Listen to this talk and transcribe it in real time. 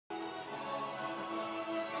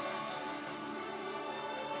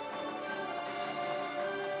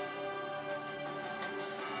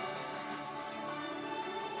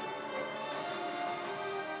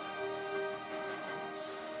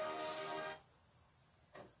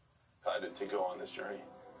excited to go on this journey.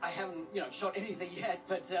 I haven't, shot anything yet,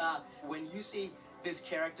 but when you see this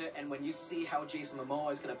character and when you see how Jason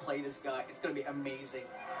Momoa is going to play this guy, it's going to be amazing.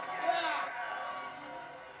 Yeah!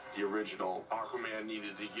 The original Aquaman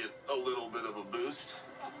needed to get a little bit of a boost.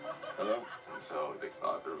 Hello? And so they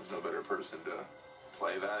thought there was no better person to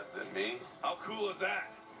play that than me. How cool is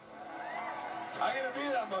that? I'm gonna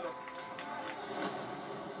be that mother.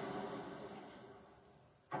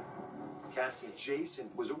 Casting Jason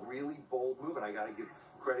was a really bold move, and I gotta give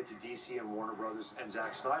credit to DC and Warner Brothers and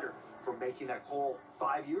Zack Snyder for making that call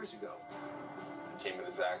 5 years ago. I came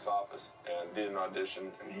into Zack's office and did an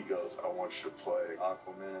audition, and he goes, I want you to play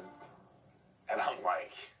Aquaman. And I'm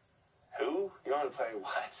like, who? You want to play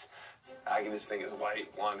what? I can just think it's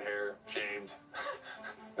white, blonde hair, shaved,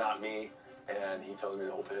 not me. And he tells me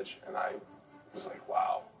the whole pitch, and I was like,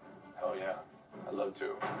 wow, hell yeah, I'd love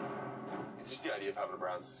to. It's just the idea of having a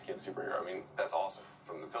brown skin superhero. I mean, that's awesome.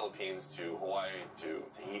 From the Philippines to Hawaii to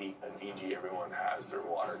Tahiti and Fiji, everyone has their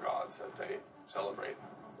water gods that they celebrate.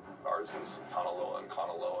 Ours is Tanaloa and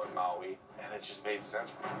Kanaloa and Maui, and it just made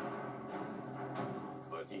sense.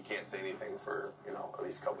 But you can't say anything for, at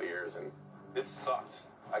least a couple of years, and it sucked.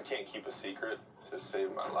 I can't keep a secret to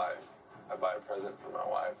save my life. I buy a present for my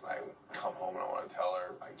wife, and I come home and I want to tell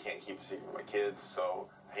her. I can't keep a secret from my kids, so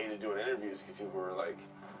I hated doing interviews because people were like,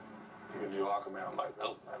 you're going to do Aquaman? I'm like,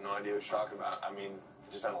 nope, I have no idea what you're talking about. I mean,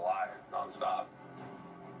 just had a lie, nonstop.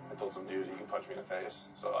 I told some dude he can punch me in the face,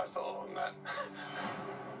 so I still owe him that.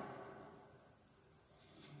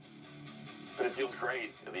 But it feels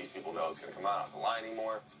great. At least people know it's going to come out. I don't have to lie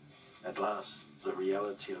anymore. At last, the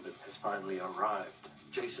reality of it has finally arrived.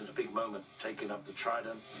 Jason's big moment, taking up the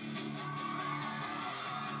trident.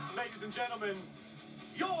 Ladies and gentlemen,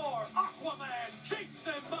 your Aquaman,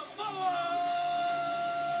 Jason Momoa!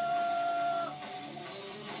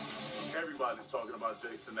 Everybody's talking about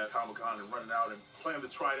Jason at Comic-Con and running out and playing the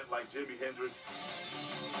trident like Jimi Hendrix.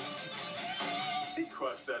 He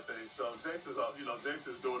crushed that thing, so Jason's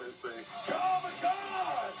doing his thing.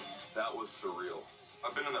 Comic-Con! That was surreal.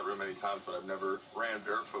 I've been in that room many times, but I've never ran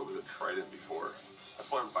barefoot with a trident before.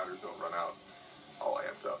 That's why fighters don't run out all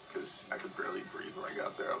amped up, because I could barely breathe when I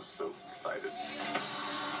got there. I was so excited.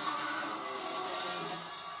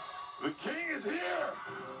 The king is here!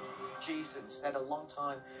 Jason's had a long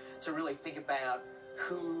time to really think about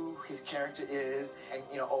who his character is,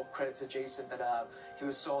 and all credit to Jason that he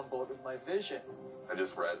was so on board with my vision. I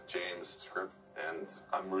just read James' script, and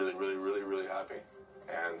I'm really, really, really, really happy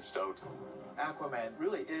and stoked. Aquaman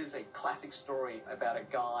really is a classic story about a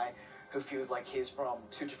guy who feels like he's from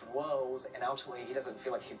two different worlds, and ultimately he doesn't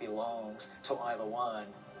feel like he belongs to either one.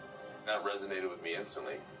 That resonated with me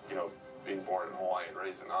instantly. Being born in Hawaii and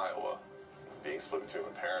raised in Iowa, being split between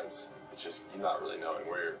my parents, it's just not really knowing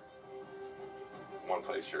where you're. One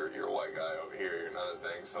place you're a white guy, over here you're another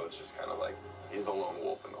thing, so it's just kind of like he's the lone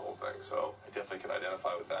wolf in the whole thing, so I definitely can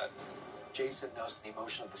identify with that. Jason knows the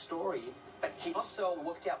emotion of the story, but he also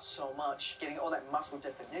worked out so much, getting all that muscle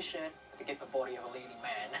definition to get the body of a leading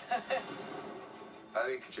man. I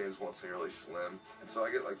think James wants me really slim, and so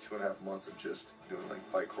I get like 2.5 months of just doing like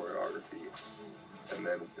fight choreography, and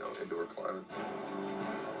then indoor climbing.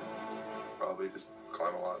 Probably just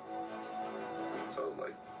climb a lot. So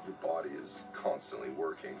like your body is constantly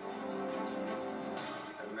working.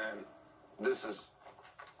 And then this is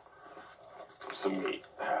some meat.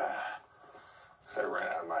 So I ran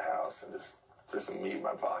out of my house and just threw some meat in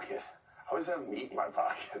my pocket. I always have meat in my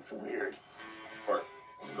pocket. It's weird. This part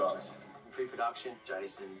sucks. Pre-production,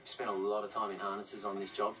 Jason spent a lot of time in harnesses on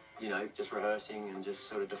this job, just rehearsing and just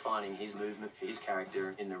sort of defining his movement for his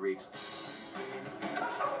character in the rigs.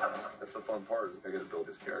 That's the fun part, is I get to build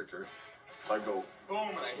his character. So I go boom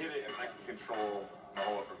and I hit it and I can control my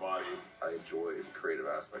whole upper body. I enjoy the creative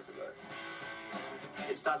aspect of that.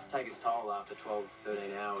 It starts to take its toll after 12,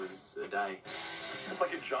 13 hours a day. It's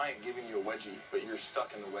like a giant giving you a wedgie, but you're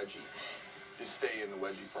stuck in the wedgie. Just stay in the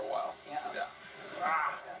wedgie for a while. Yeah.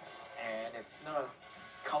 Ah! And it's not a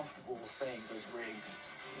comfortable thing, those rigs.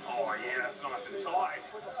 Oh yeah, that's nice and tight.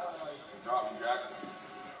 Good job, Jack.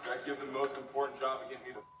 Jack, give the most important job of getting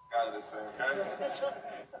me the out of this thing, okay?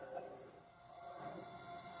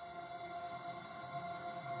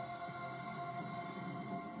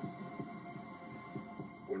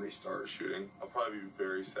 When we start shooting, I'll probably be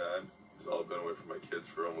very sad because I'll have been away from my kids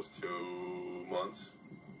for almost 2 months.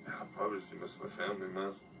 Yeah, I'll probably just be missing my family,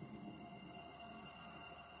 man.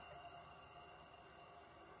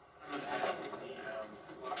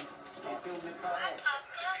 Hi.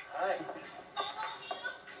 Hi.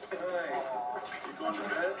 You going to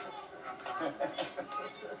bed?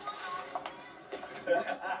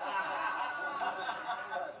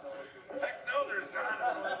 That's awesome.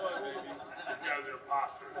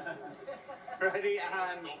 Ready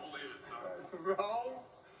and Don't believe it, son. roll.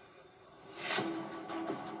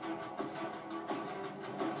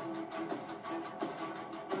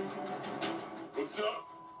 What's up?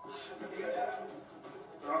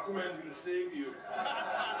 Aquaman's gonna save you.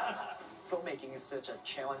 Filmmaking is such a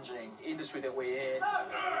challenging industry that we're in.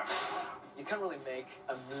 You can't really make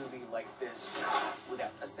a movie like this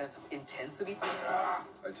without a sense of intensity.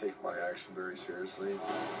 I take my action very seriously.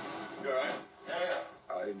 You alright? Yeah.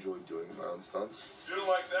 I enjoy doing my own stunts. You don't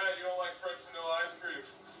like that, you don't like fresh vanilla ice cream.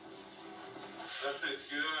 That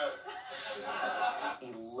tastes good.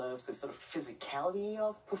 He loves the sort of physicality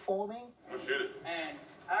of performing. We'll shoot it. And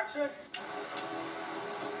action.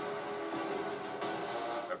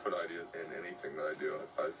 I put ideas in anything that I do.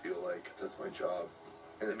 I feel like that's my job.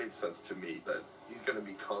 And it made sense to me that he's going to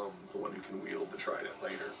become the one who can wield the trident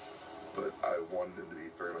later. But I wanted him to be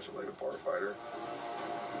very much like a bar fighter.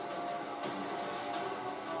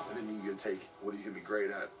 And then you can take what he's going to be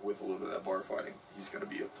great at with a little bit of that bar fighting. He's going to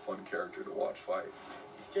be a fun character to watch fight.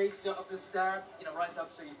 Jason up the start, rise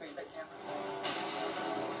up so you face that camera.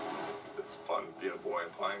 It's fun being a boy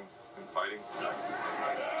and playing and fighting.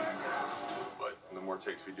 But the more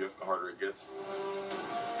takes we do, the harder it gets.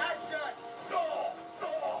 Action.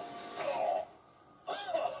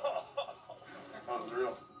 Sounds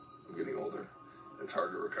real. I'm getting older. It's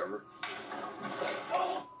hard to recover.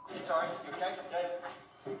 Sorry, you okay?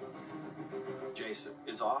 Jason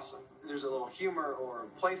is awesome. There's a little humor or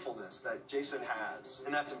playfulness that Jason has,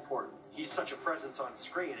 and that's important. He's such a presence on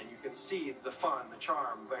screen, and you can see the fun, the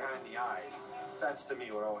charm behind the eyes. That's, to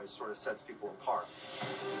me, what always sort of sets people apart.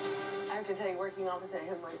 I have to tell you, working opposite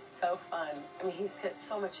him was so fun. I mean, he's got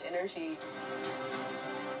so much energy.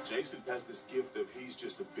 Jason has this gift of he's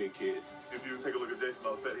just a big kid. If you take a look at Jason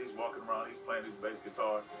on set, he's walking around, he's playing his bass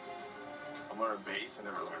guitar. I'm learning bass. I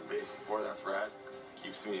never learned bass before. That's rad.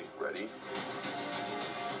 Keeps me ready.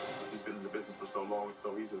 He's been in the business for so long,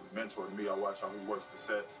 so he's a mentor to me. I watch how he works the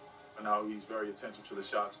set and how he's very attentive to the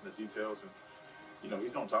shots and the details, and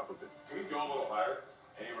he's on top of it. Can we go a little higher?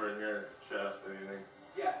 Anywhere in here, chest, anything?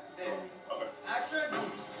 Yeah, there. Okay. Action.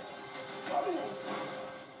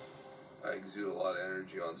 I exude a lot of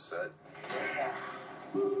energy on set.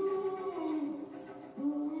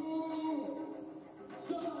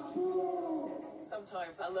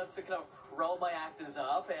 Sometimes I love to kind of roll my actors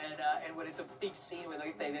up, and when it's a big scene where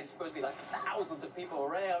there's supposed to be like thousands of people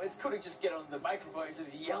around, it's cool to just get on the microphone and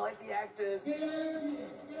just yell at the actors. The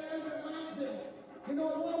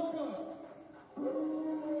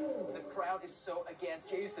crowd is so against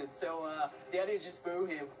Jason, so the idea to just boo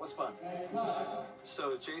him was fun.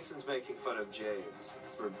 So Jason's making fun of James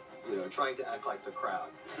for, trying to act like the crowd.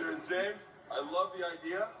 Sure, James, I love the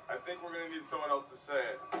idea. I think we're going to need someone else to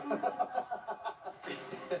say it.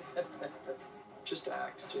 Just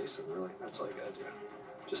act, Jason, really. That's all you gotta do.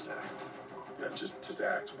 Just act. Yeah, just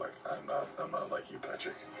act like I'm not like you,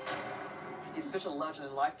 Patrick. He's such a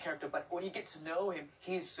larger-than-life character, but when you get to know him,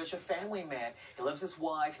 he's such a family man. He loves his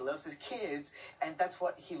wife, he loves his kids, and that's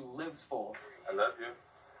what he lives for. I love you.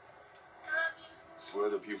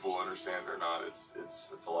 Whether people understand or not, it's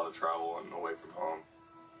a lot of travel and away from home.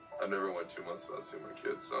 I never went 2 months without seeing my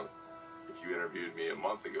kids, so if you interviewed me a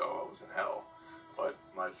month ago, I was in hell. But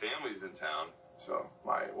my family's in town, so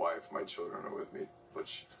my wife, my children are with me,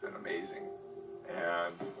 which has been amazing.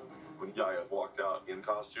 And when Yaya walked out in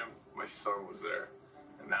costume, my son was there.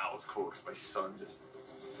 And that was cool, because my son just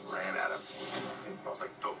ran at him. And I was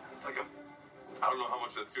like, don't, it's like I don't know how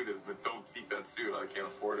much that suit is, but don't keep that suit, I can't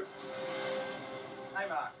afford it. Hi,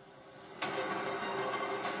 Mark.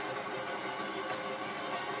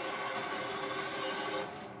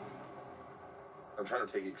 I'm trying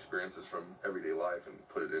to take experiences from everyday life and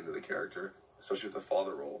put it into the character, especially with the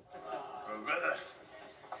father role.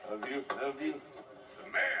 Love you. It's a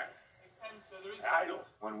man. Idol.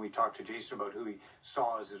 When we talked to Jason about who he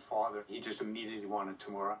saw as his father, he just immediately wanted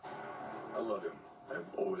Tamora. I love him.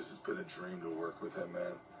 It's been a dream to work with him,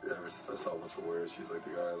 man. Ever since I saw What's for Warriors, he's like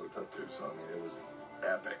the guy I looked up to, so I mean, it was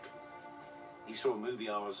epic. He saw a movie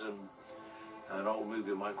I was in, an old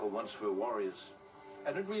movie of mine called Once We're Warriors.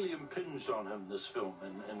 And it really impinged on him, this film,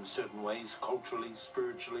 in certain ways, culturally,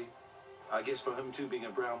 spiritually. I guess for him, too, being a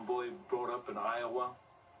brown boy brought up in Iowa,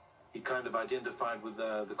 he kind of identified with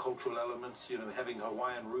the cultural elements, having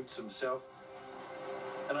Hawaiian roots himself.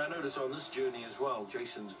 And I notice on this journey as well,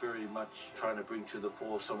 Jason's very much trying to bring to the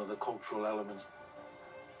fore some of the cultural elements.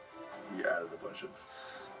 We added a bunch of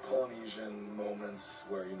Polynesian moments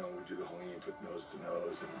where, we do the hongi and put nose to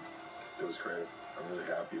nose, and it was great. I'm really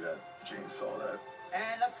happy that James saw that.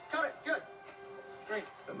 And let's cut it. Good. Great.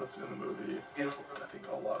 And left it in the movie. Beautiful. I think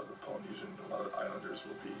a lot of the Islanders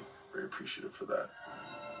will be very appreciative for that.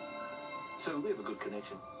 So we have a good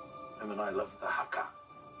connection. Him and I love the haka.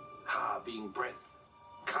 Ha being breath,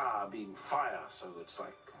 ka being fire, so it's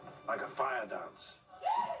like a fire dance.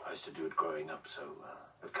 I used to do it growing up, so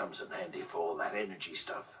it comes in handy for all that energy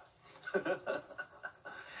stuff. You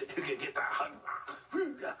can get that hug,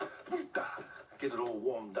 get it all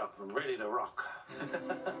warmed up and ready to rock.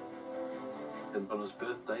 And on his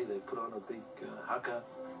birthday, they put on a big haka.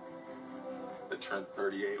 I turned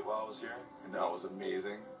 38 while I was here, and that was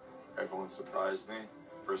amazing. Everyone surprised me.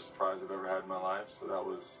 First surprise I've ever had in my life, so that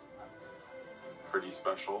was pretty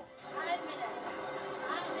special.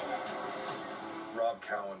 Rob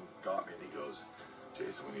Cowan got me and he goes,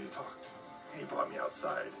 Jason, we need to talk. And he brought me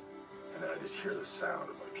outside, and then I just hear the sound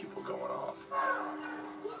of like people going off.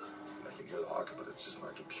 And I can hear the haka, but it's just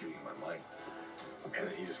not computing in my mind. And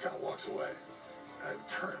then he just kind of walks away. And I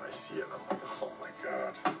turn and I see it, and I'm like, oh my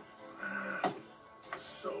God.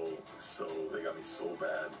 They got me so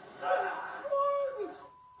bad.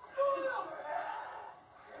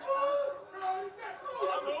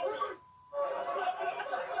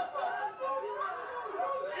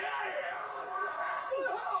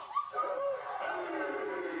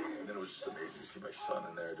 And then it was just amazing to see my son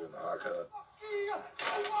in there doing the haka.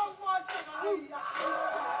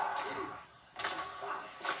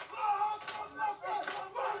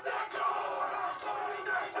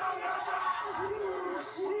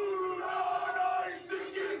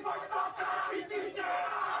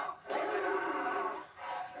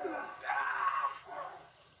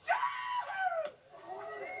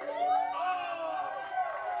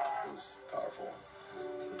 Powerful.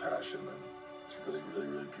 It's the passion, and it's really, really,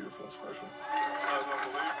 really beautiful and special.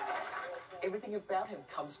 Everything about him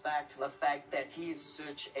comes back to the fact that he is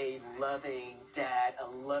such a loving dad, a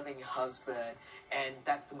loving husband, and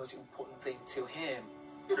that's the most important thing to him.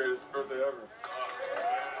 Greatest birthday ever.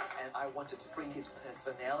 And I wanted to bring his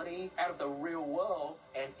personality out of the real world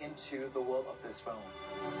and into the world of this film.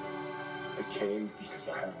 I came because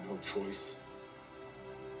I have no choice.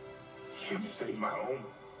 I came to save my home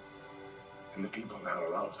and the people that I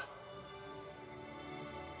love.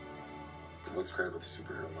 What's great about the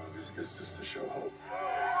superhero movies is just to show hope.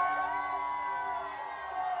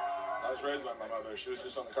 I was raised by my mother. She was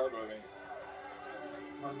just on the card with me.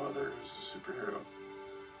 My mother is a superhero.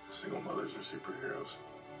 Single mothers are superheroes.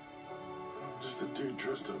 I'm just a dude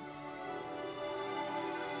dressed up